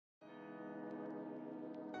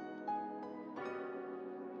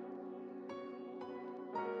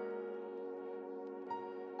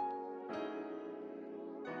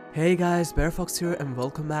Hey guys, BareFox here and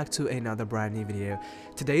welcome back to another brand new video.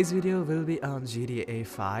 Today's video will be on GTA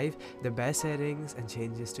 5, the best settings and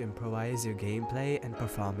changes to improvise your gameplay and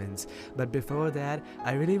performance. But before that,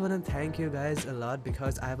 I really want to thank you guys a lot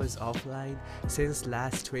because I was offline since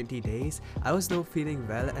last 20 days. I was not feeling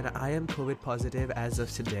well and I am COVID positive as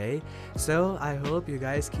of today. So I hope you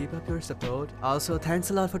guys keep up your support. Also, thanks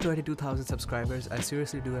a lot for 22,000 subscribers. I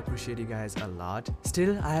seriously do appreciate you guys a lot.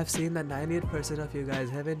 Still, I have seen that 98% of you guys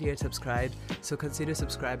haven't yet subscribed, so consider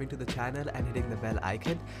subscribing to the channel and hitting the bell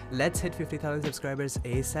icon. Let's hit 50,000 subscribers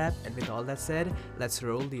ASAP, and with all that said, let's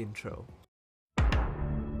roll the intro.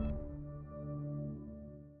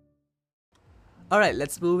 Alright,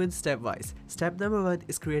 let's move in stepwise. Step number 1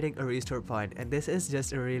 is creating a restore point, and this is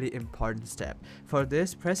just a really important step. For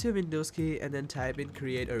this, press your Windows key and then type in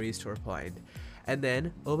create a restore point. And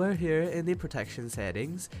then over here in the protection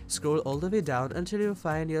settings, scroll all the way down until you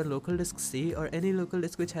find your local disk C or any local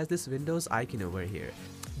disk which has this Windows icon over here.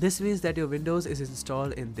 This means that your Windows is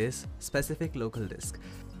installed in this specific local disk.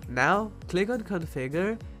 Now click on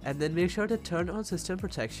configure and then make sure that turn on system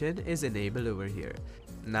protection is enabled over here.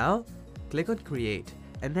 Now click on create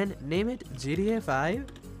and then name it GTA 5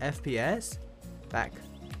 FPS pack.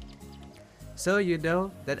 So you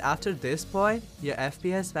know that after this point, your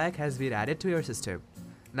FPS pack has been added to your system.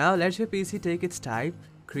 Now let your PC take its time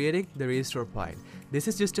creating the restore point. This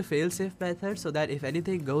is just a fail-safe method so that if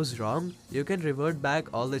anything goes wrong, you can revert back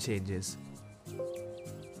all the changes.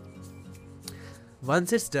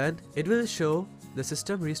 Once it's done, it will show the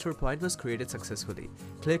system restore point was created successfully.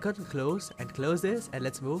 Click on close and close this, and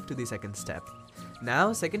let's move to the second step.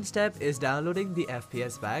 Now, second step is downloading the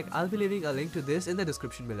FPS pack. I'll be leaving a link to this in the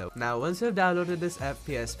description below. Now, once you've downloaded this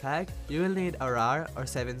FPS pack, you will need a RAR or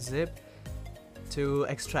 7-zip to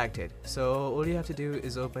extract it. So all you have to do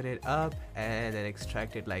is open it up and then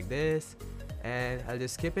extract it like this. And I'll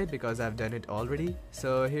just skip it because I've done it already.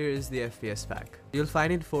 So here is the FPS pack. You'll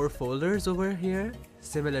find in 4 folders over here,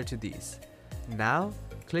 similar to these. Now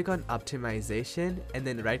click on optimization and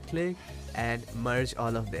then right click and merge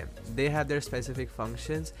all of them. They have their specific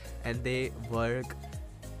functions and they work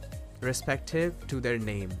respective to their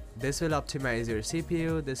name. This will optimize your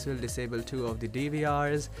CPU, this will disable 2 of the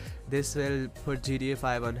DVRs, this will put GTA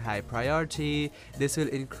 5 on high priority, this will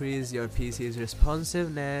increase your PC's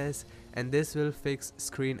responsiveness, and this will fix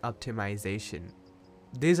screen optimization.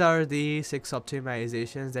 These are the 6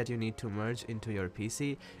 optimizations that you need to merge into your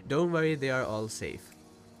PC. Don't worry, they are all safe.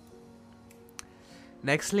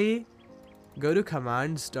 Nextly, go to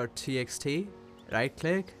commands.txt, right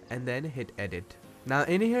click and then hit edit. Now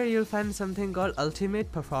in here you'll find something called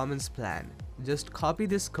ultimate performance plan. Just copy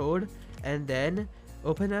this code and then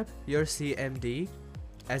open up your CMD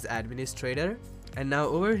as administrator, and now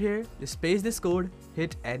over here just paste this code,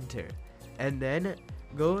 hit enter, and then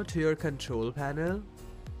go to your control panel.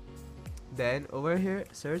 Then over here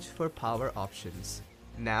search for power options.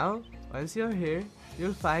 Now once you're here,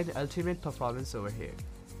 you'll find ultimate performance over here.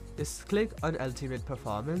 Just click on ultimate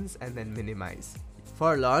performance and then minimize.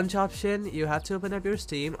 For launch option, you have to open up your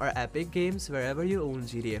Steam or Epic Games wherever you own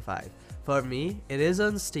GTA 5. For me, it is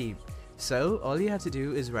on Steam. So all you have to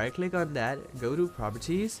do is right click on that, go to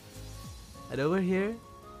properties, and over here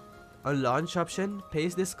on launch option,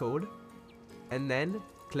 paste this code and then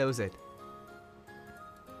close it.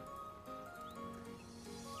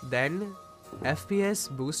 Then FPS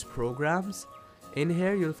boost programs. In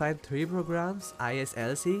here you'll find 3 programs: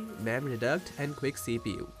 ISLC, MemReduct and Quick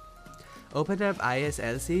CPU. Open up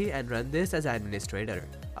ISLC and run this as administrator.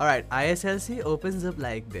 Alright, ISLC opens up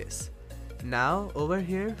like this. Now over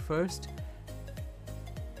here first,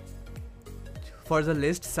 for the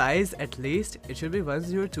list size at least it should be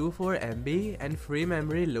 1024 MB and free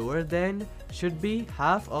memory lower than should be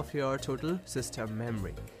half of your total system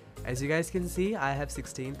memory. As you guys can see, I have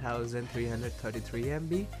 16,333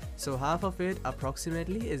 MB, so half of it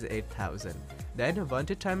approximately is 8,000. Then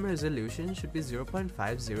wanted timer resolution should be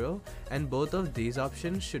 0.50 and both of these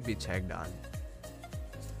options should be checked on.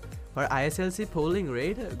 For ISLC polling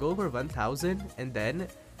rate, go for 1000 and then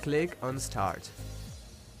click on start.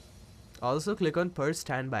 Also click on purge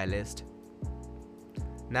standby list.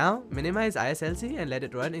 Now minimize ISLC and let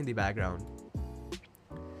it run in the background.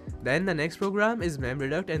 Then the next program is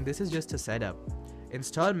MemReduct, and this is just a setup.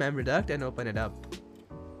 Install MemReduct and open it up.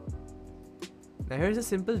 Now here's a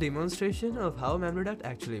simple demonstration of how MemReduct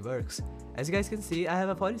actually works. As you guys can see, I have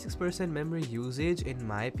a 46% memory usage in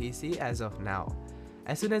my PC as of now.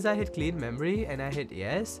 As soon as I hit clean memory and I hit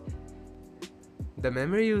yes, the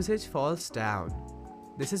memory usage falls down.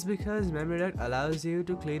 This is because MemReduct allows you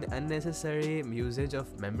to clean unnecessary usage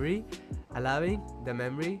of memory, allowing the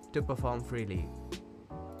memory to perform freely.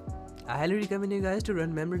 I highly recommend you guys to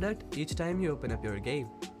run MemReduct each time you open up your game.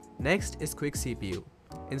 Next is Quick CPU.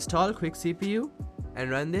 Install Quick CPU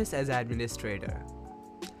and run this as administrator.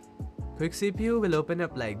 Quick CPU will open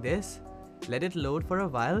up like this. Let it load for a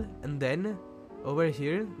while, and then over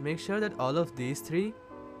here make sure that all of these three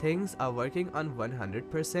things are working on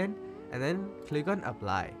 100%, and then click on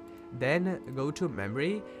apply. Then go to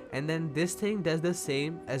memory, and then this thing does the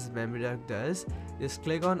same as MemReduct does. Just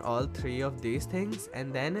click on all three of these things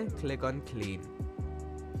and then click on clean.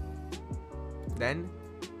 Then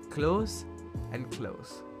close and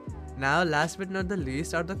close. Now last but not the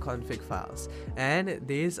least are the config files, and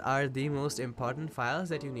these are the most important files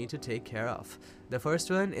that you need to take care of. The first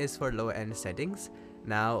one is for low-end settings.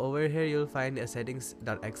 Now over here you'll find a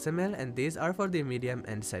settings.xml, and these are for the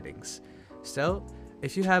medium-end settings. So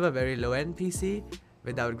if you have a very low-end PC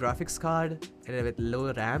without graphics card and with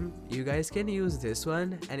low RAM, you guys can use this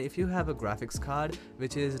one. And if you have a graphics card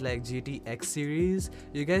which is like GTX series,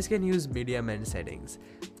 you guys can use medium-end settings.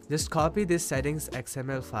 Just copy this settings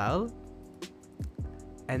XML file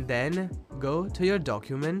and then go to your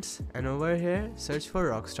documents, and over here search for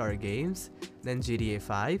Rockstar Games, then GTA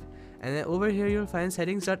 5, and then over here you'll find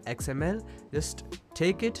settings.xml. Just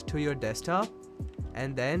take it to your desktop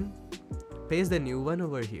and then paste the new one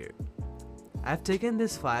over here. I've taken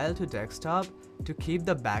this file to desktop to keep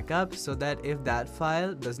the backup, so that if that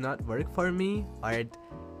file does not work for me or it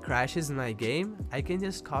crashes my game, I can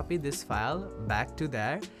just copy this file back to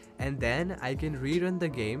there, and then I can rerun the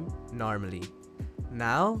game normally.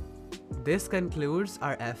 Now this concludes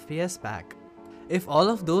our FPS pack. If all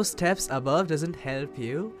of those steps above doesn't help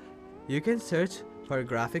you, you can search for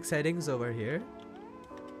graphic settings over here,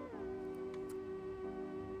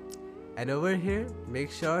 and over here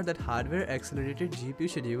make sure that hardware accelerated GPU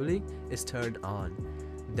scheduling is turned on.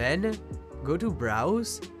 Then go to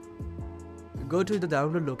browse, go to the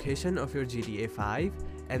download location of your GTA 5,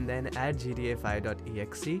 and then add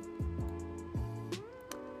GTA5.exe,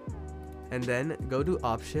 and then go to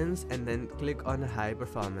options and then click on high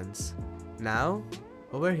performance. Now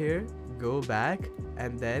over here go back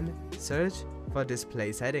and then search for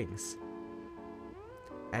display settings,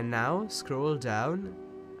 and now scroll down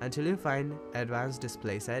until you find advanced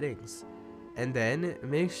display settings, and then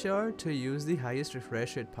make sure to use the highest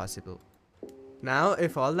refresh rate possible. Now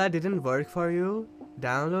if all that didn't work for you,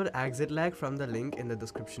 download ExitLag from the link in the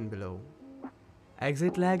description below.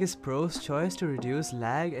 ExitLag is pros choice to reduce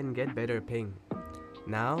lag and get better ping.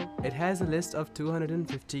 Now it has a list of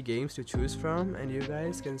 250 games to choose from, and you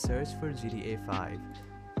guys can search for GTA 5.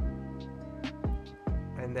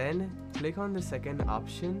 And then click on the second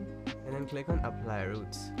option and then click on apply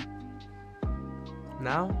routes.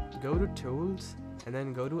 Now go to tools and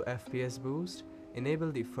then go to FPS boost,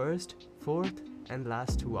 enable the first, fourth and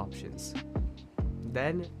last two options.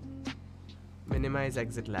 Then minimize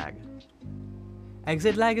exit lag.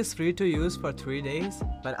 Exit lag is free to use for 3 days,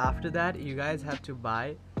 but after that you guys have to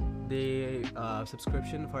buy the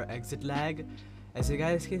subscription for exit lag. As you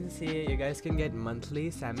guys can see, you guys can get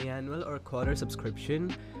monthly, semi-annual or quarter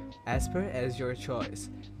subscription as per as your choice.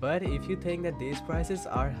 But if you think that these prices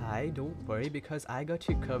are high, don't worry, because I got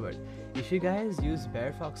you covered. If you guys use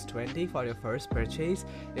BareFox 20 for your first purchase,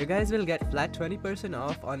 you guys will get flat 20%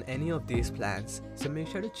 off on any of these plans, so make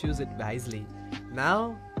sure to choose it wisely.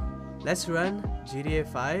 Now let's run GTA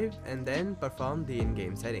 5 and then perform the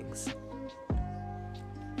in-game settings.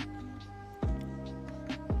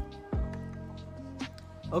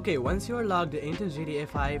 Okay, once you are logged into GTA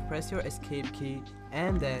 5, press your escape key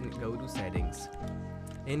and then go to settings.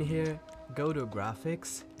 In here, go to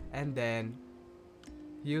graphics and then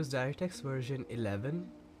use DirectX version 11.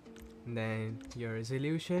 Then your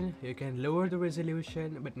resolution, you can lower the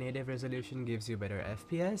resolution, but native resolution gives you better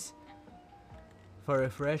FPS. For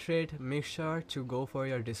refresh rate, make sure to go for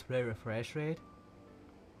your display refresh rate.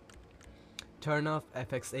 Turn off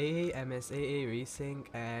FXAA, MSAA, resync,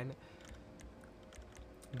 and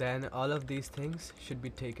then all of these things should be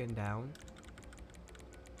taken down.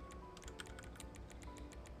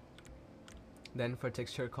 Then for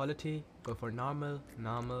texture quality, go for normal.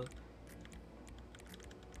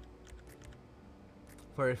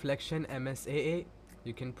 For reflection, MSAA,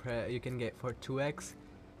 you can get for 2x.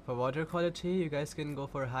 For water quality, you guys can go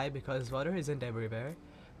for high because water isn't everywhere.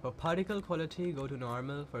 For particle quality, go to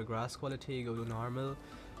normal. For grass quality, go to normal.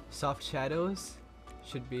 Soft shadows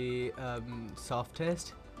should be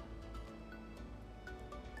softest.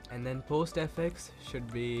 And then post effects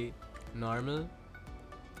should be normal.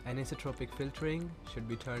 Anisotropic filtering should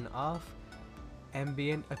be turned off.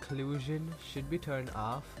 Ambient occlusion should be turned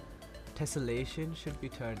off. Tessellation should be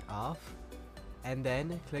turned off. And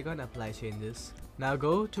then click on apply changes. Now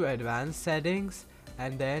go to advanced settings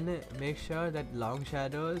and then make sure that long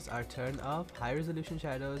shadows are turned off, high resolution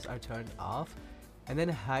shadows are turned off, and then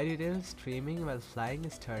high detail streaming while flying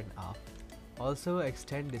is turned off. Also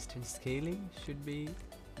extend distance scaling should be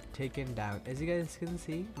taken down. As you guys can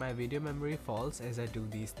see, my video memory falls as I do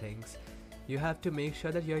these things. You have to make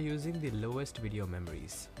sure that you're using the lowest video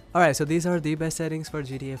memories. Alright, so these are the best settings for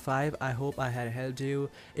GTA 5. I hope I had helped you.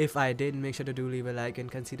 If I did, make sure to do leave a like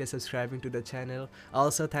and consider subscribing to the channel.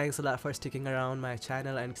 Also, thanks a lot for sticking around my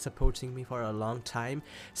channel and supporting me for a long time.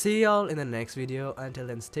 See y'all in the next video. Until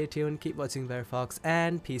then, stay tuned, keep watching BareFox,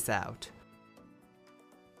 and peace out.